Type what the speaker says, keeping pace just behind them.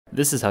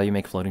This is how you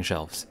make floating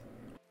shelves.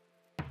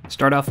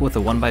 Start off with a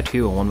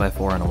 1x2, a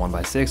 1x4, and a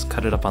 1x6,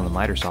 cut it up on the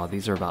miter saw.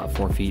 These are about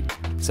 4 feet,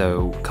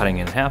 so cutting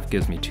it in half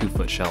gives me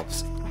 2-foot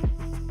shelves.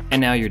 And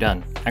now you're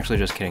done. Actually,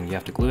 just kidding, you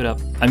have to glue it up.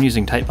 I'm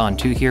using Titebond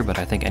 2 here, but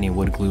I think any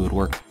wood glue would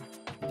work.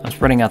 I'm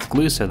spreading out the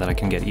glue so that I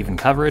can get even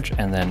coverage,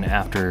 and then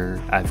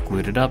after I've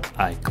glued it up,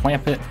 I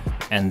clamp it,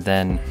 and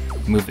then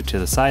move it to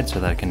the side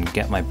so that I can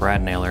get my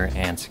brad nailer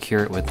and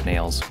secure it with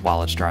nails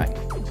while it's drying.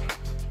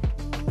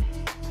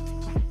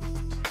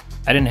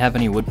 I didn't have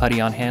any wood putty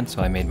on hand,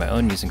 so I made my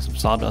own using some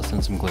sawdust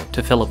and some glue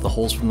to fill up the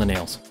holes from the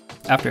nails.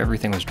 After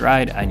everything was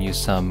dried, I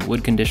used some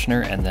wood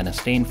conditioner and then a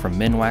stain from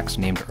minwax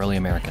named Early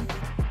American.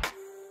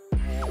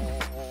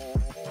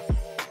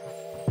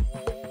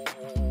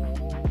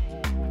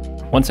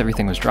 Once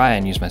everything was dry, I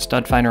used my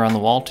stud finder on the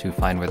wall to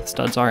find where the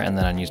studs are, and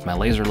then I used my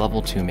laser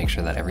level to make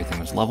sure that everything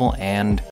was level, and